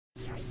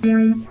Hey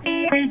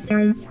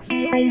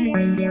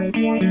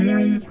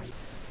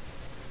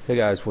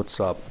guys, what's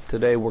up?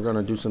 Today we're going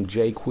to do some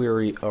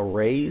JQuery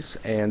arrays,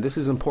 and this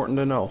is important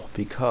to know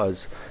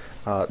because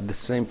the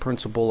same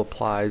principle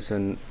applies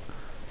in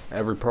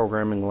every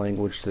programming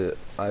language that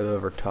I've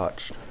ever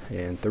touched,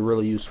 and they're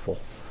really useful.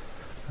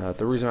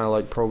 The reason I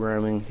like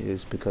programming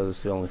is because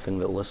it's the only thing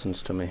that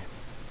listens to me.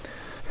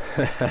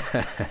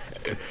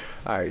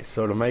 Alright,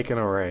 so to make an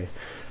array,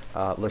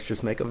 let's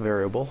just make a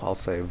variable. I'll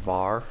say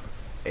var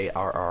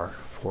ARR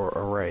for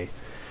array,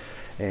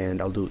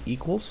 and I'll do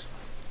equals,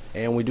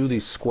 and we do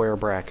these square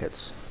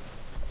brackets,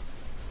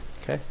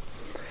 okay,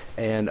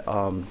 and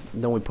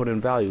then we put in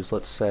values.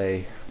 Let's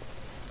say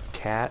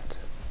cat,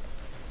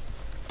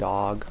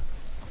 dog,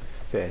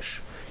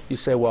 fish. You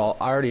say, well,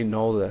 I already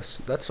know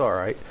this. That's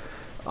alright.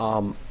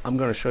 I'm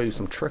going to show you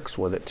some tricks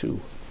with it too.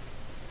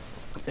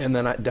 And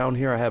then down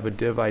here I have a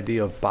div ID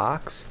of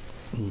box,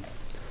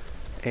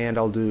 and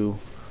I'll do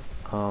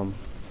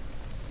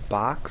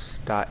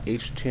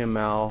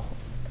box.html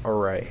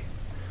array,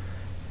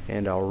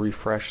 and I'll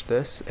refresh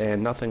this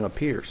and nothing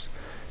appears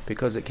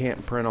because it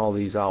can't print all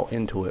these out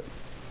into it.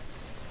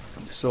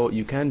 So what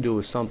you can do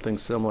is something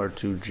similar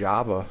to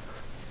Java,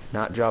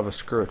 not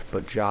JavaScript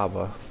but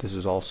Java. This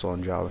is also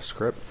in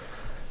JavaScript.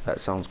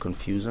 That sounds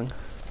confusing.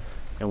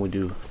 And we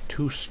do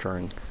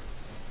toString,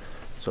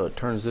 so it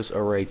turns this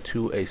array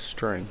to a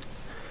string,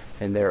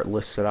 and there it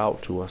lists it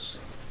out to us.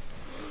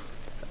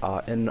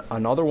 And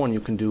another one you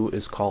can do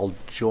is called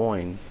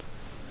join,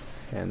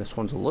 and this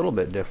one's a little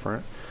bit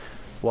different.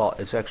 Well,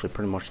 it's actually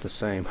pretty much the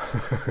same.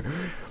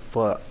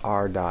 But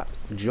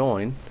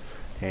r.join,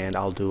 and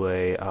I'll do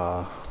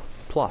a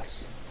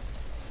plus,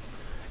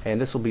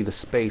 and this will be the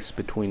space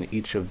between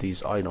each of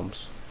these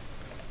items.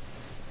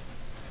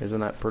 Isn't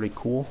that pretty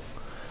cool?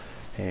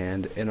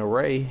 And an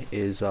array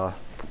is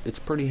it's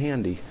pretty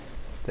handy.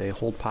 They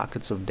hold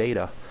pockets of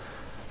data,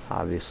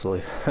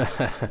 obviously.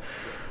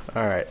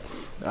 Alright,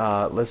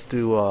 let's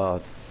do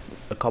a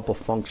couple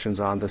functions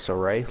on this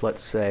array.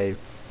 Let's say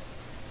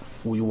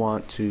we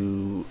want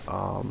to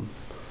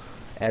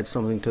add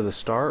something to the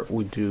start.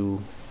 We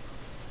do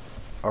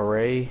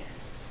array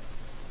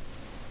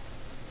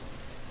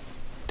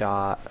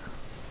dot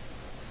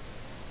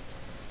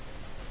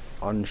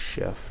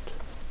unshift.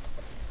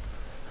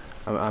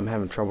 I'm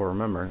having trouble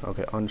remembering.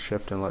 Okay,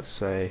 unshift, and let's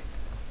say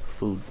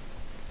food,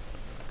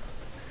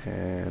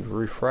 and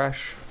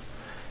refresh,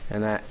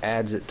 and that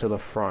adds it to the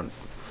front.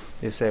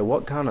 You say,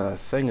 what kind of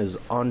thing is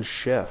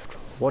unshift?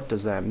 What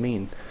does that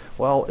mean?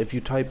 Well, if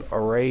you type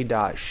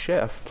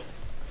array.shift,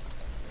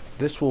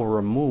 this will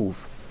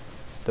remove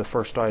the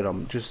first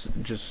item. Just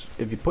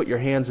if you put your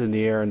hands in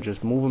the air and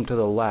just move them to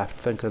the left,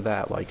 think of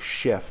that like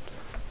shift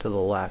to the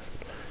left,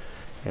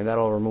 and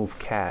that'll remove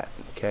cat.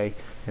 Okay,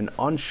 and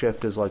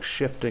unshift is like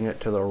shifting it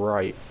to the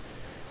right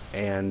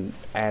and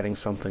adding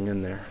something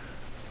in there.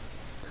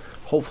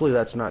 Hopefully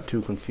that's not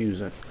too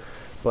confusing,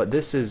 but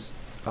this is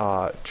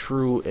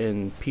true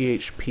in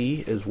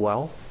PHP as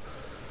well.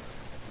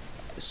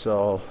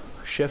 So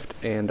shift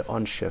and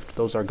unshift,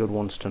 those are good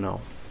ones to know.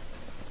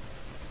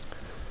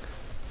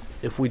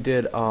 If we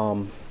did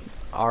r.length,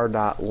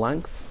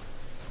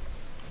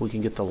 we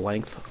can get the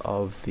length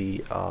of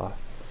the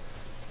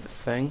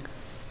thing.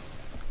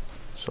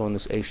 So in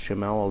this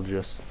HTML, I'll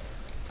just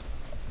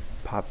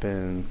pop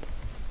in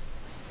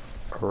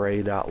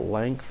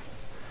array.length,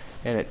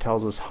 and it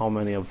tells us how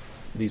many of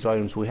these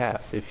items we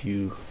have, if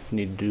you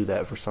need to do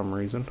that for some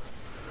reason.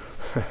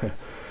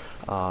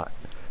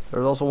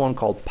 There's also one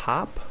called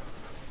pop,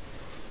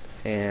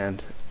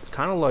 and it's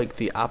kind of like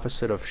the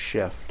opposite of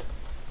shift.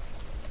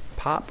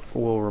 Pop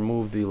will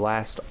remove the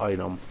last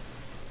item.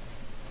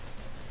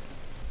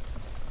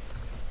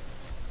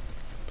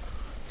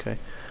 Okay,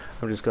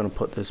 I'm just going to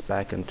put this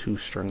back in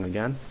toString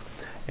again,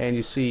 and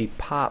you see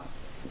pop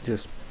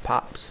just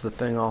pops the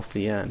thing off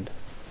the end,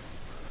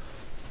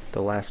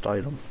 the last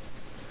item.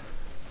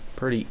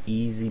 Pretty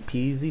easy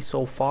peasy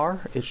so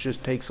far. It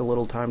just takes a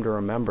little time to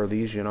remember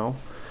these, you know.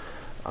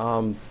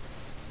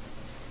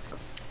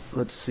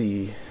 Let's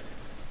see.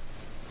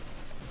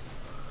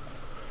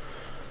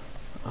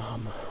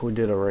 We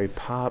did array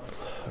pop.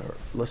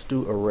 Let's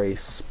do array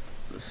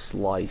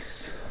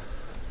slice.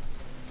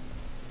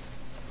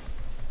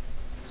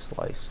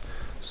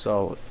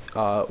 So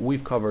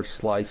we've covered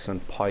slice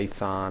in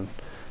Python,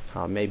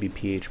 maybe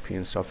PHP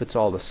and stuff. It's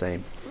all the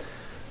same.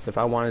 If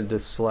I wanted to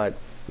select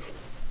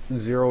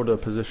 0 to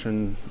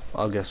position,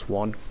 I guess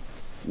 1,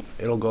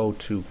 it'll go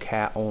to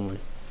cat only.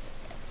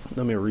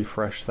 Let me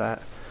refresh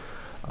that.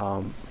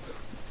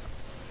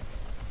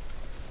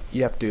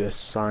 You have to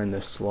assign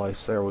this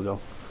slice. There we go.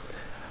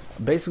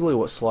 Basically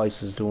what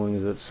slice is doing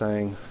is it's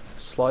saying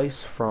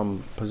slice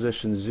from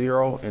position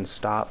 0 and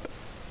stop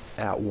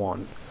at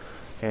 1.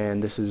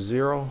 And this is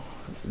 0,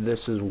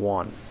 this is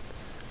 1.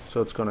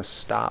 So it's going to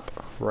stop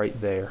right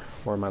there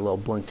where my little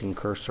blinking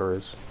cursor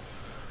is.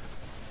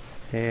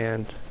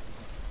 And,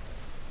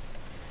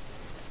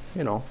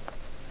 you know,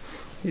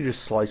 you're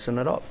just slicing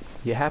it up.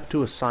 You have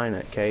to assign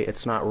it, okay?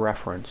 It's not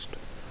referenced.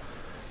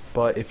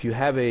 But if you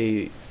have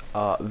a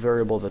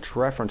variable that's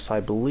referenced, I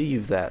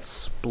believe that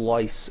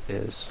splice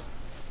is.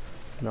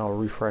 And I'll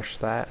refresh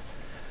that.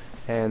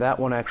 And that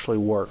one actually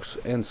works.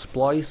 And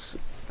splice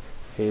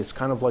is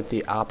kind of like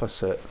the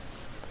opposite.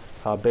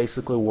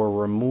 Basically, we're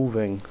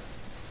removing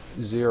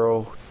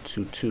 0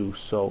 to 2.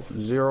 So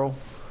 0,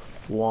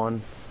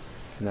 1,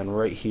 and then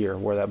right here,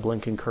 where that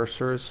blinking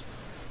cursor is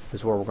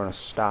where we're going to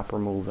stop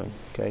removing.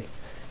 Okay.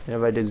 And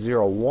if I did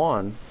 0,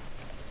 1,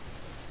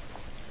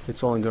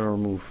 it's only going to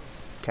remove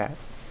cat.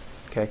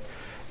 Okay.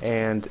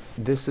 And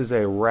this is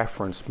a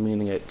reference,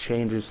 meaning it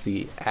changes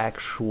the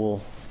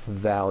actual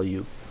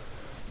value,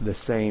 the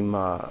same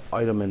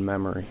item in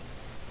memory.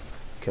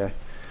 Okay.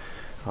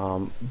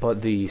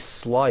 But the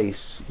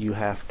slice, you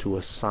have to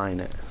assign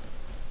it.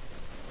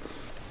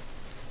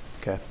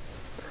 Okay.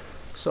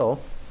 So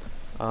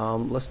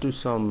let's do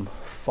some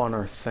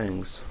funner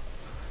things.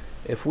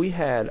 If we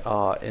had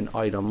an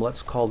item,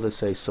 let's call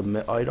this a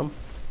submit item.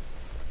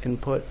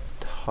 Input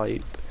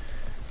type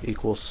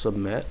equals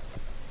submit.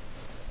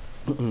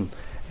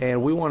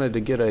 And we wanted to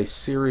get a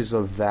series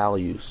of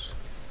values.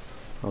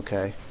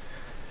 Okay.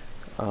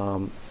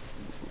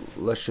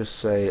 Let's just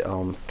say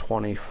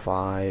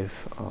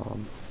 25.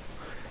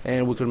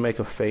 And we could make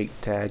a fake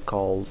tag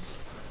called,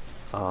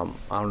 I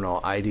don't know,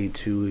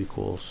 ID2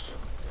 equals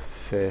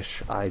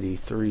fish,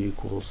 ID3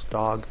 equals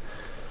dog.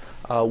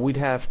 We'd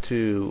have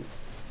to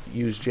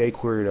use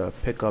JQuery to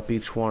pick up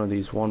each one of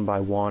these one by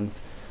one,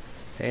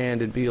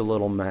 and it'd be a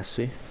little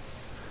messy.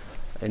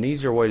 An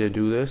easier way to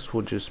do this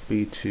would just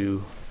be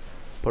to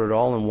put it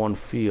all in one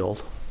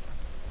field.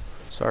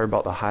 Sorry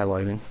about the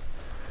highlighting,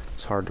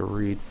 it's hard to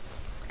read.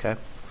 Okay,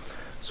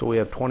 so we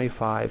have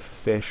 25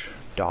 fish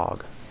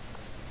dog.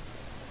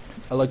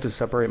 I like to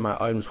separate my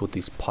items with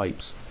these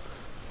pipes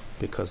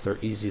because they're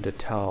easy to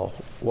tell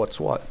what's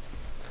what.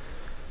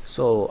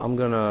 So I'm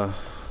gonna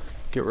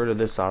get rid of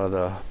this out of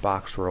the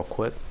box real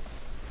quick,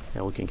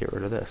 and we can get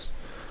rid of this.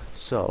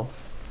 So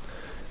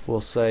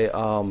we'll say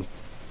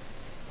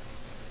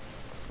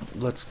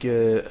let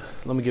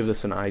me give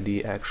this an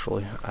ID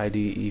actually.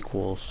 ID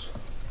equals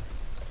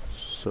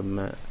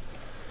submit.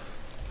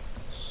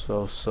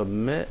 So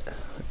submit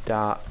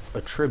dot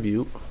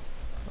attribute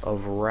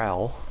of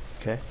rel,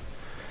 okay,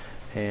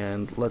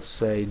 and let's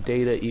say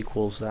data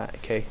equals that.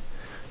 Okay,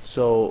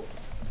 so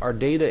our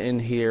data in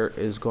here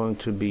is going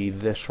to be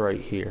this right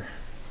here.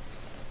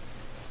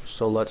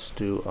 So let's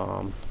do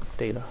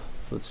data.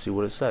 Let's see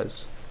what it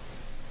says.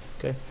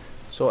 Okay,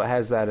 so it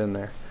has that in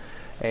there.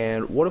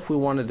 And what if we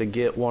wanted to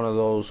get one of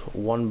those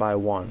one by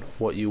one?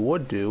 What you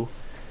would do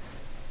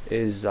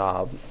is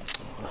oh,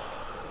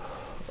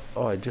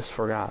 I just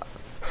forgot.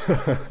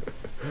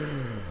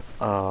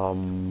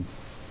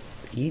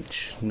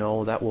 Each,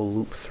 no, that will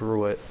loop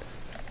through it.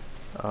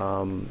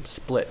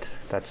 Split,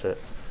 that's it.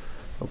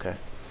 Okay,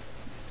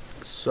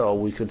 so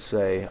we could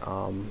say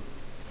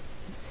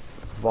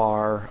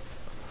var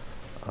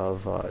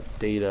of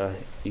data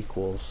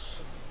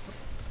equals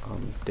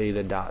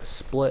data dot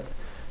split,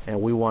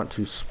 and we want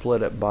to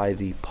split it by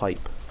the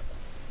pipe.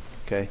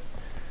 Okay,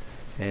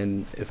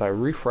 and if I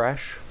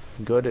refresh,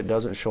 good, it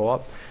doesn't show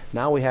up.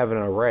 Now we have an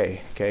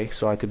array. Okay,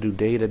 so I could do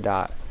data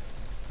dot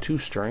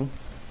toString.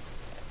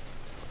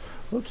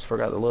 Oops,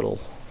 forgot the little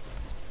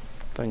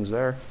things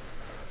there.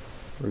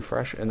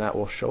 Refresh, and that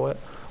will show it.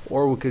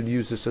 Or we could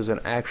use this as an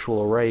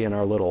actual array in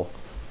our little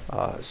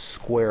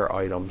square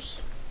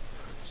items.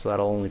 So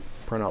that'll only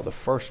print out the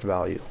first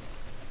value.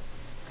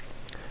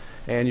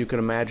 And you can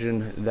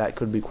imagine that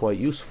could be quite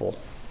useful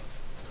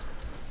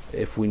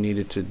if we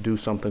needed to do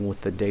something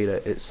with the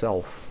data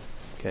itself.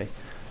 Okay,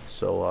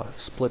 so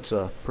split's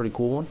a pretty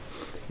cool one.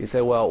 You say,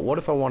 well, what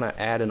if I want to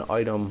add an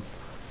item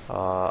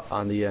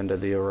on the end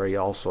of the array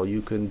also?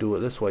 You can do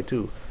it this way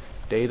too.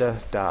 Data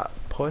dot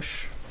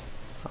push.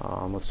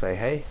 Let's say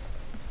hey,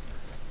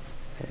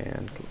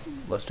 and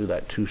let's do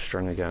that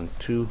toString again.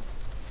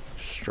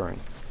 toString.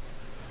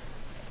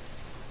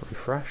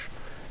 Refresh,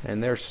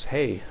 and there's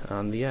hey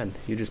on the end.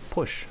 You just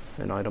push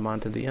an item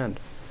onto the end.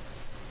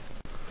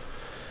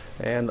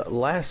 And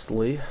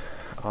lastly,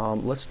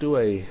 let's do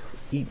a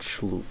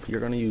each loop. You're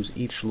going to use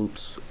each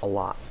loops a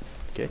lot.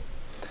 Okay,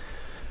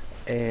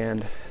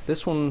 and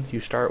this one you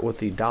start with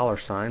the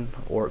 $,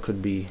 or it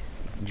could be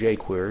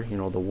jQuery, you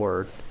know, the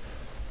word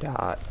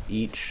dot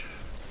each.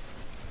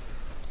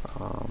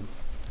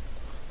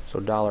 So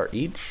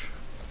 $each.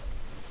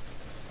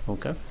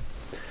 Okay,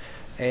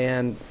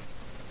 and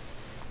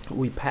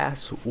we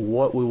pass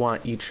what we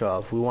want each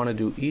of. We want to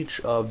do each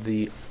of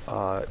the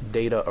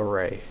data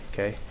array.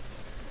 Okay,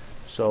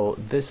 so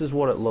this is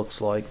what it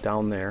looks like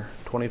down there,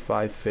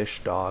 25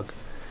 fish dog,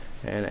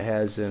 and it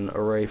has an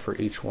array for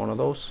each one of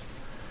those.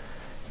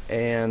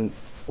 And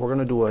we're going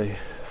to do a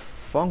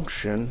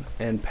function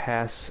and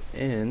pass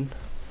in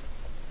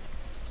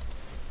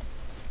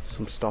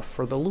some stuff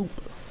for the loop.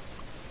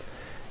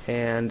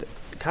 And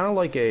kind of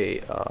like a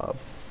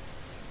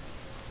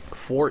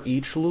for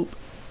each loop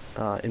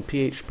in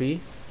PHP.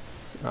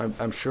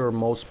 I'm sure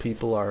most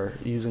people are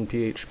using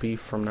PHP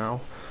from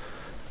now.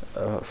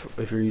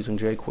 If you're using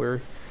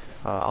jQuery,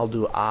 I'll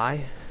do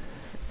I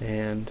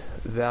and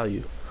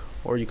value.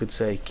 or you could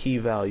say key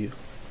value.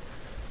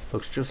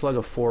 Looks just like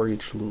a for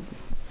each loop.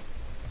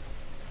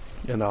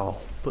 And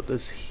I'll put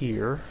this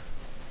here.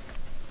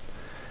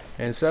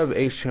 And instead of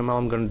HTML,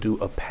 I'm going to do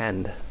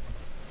append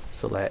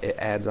so that it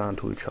adds on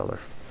to each other.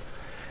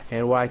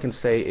 And what I can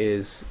say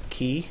is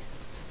key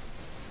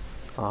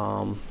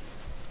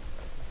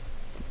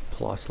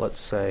plus, let's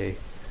say,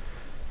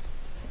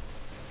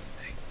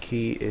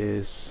 key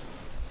is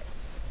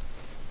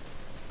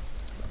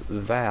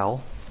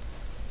val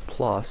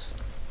plus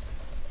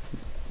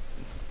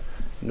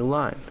new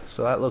line.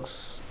 So that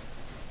looks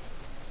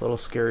a little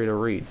scary to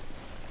read.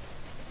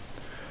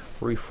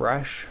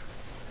 Refresh,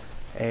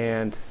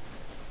 and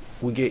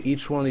we get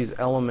each one of these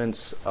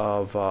elements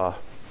of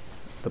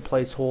the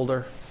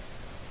placeholder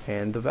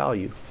and the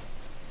value.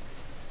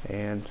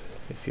 And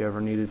if you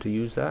ever needed to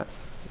use that,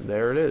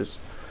 there it is.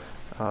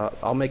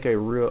 I'll make a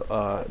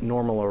real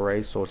normal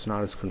array so it's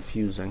not as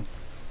confusing.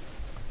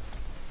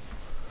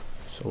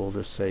 So we'll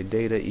just say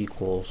data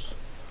equals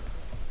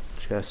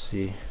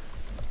Jesse,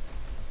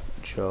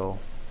 Joe,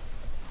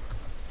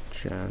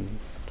 Jen,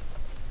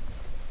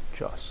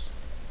 Just.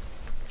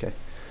 Okay.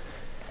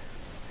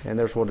 And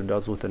there's what it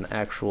does with an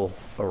actual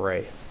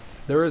array.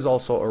 There is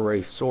also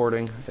array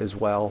sorting as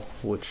well,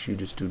 which you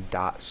just do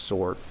dot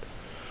sort.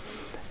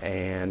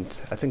 And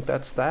I think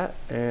that's that,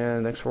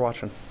 and thanks for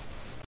watching.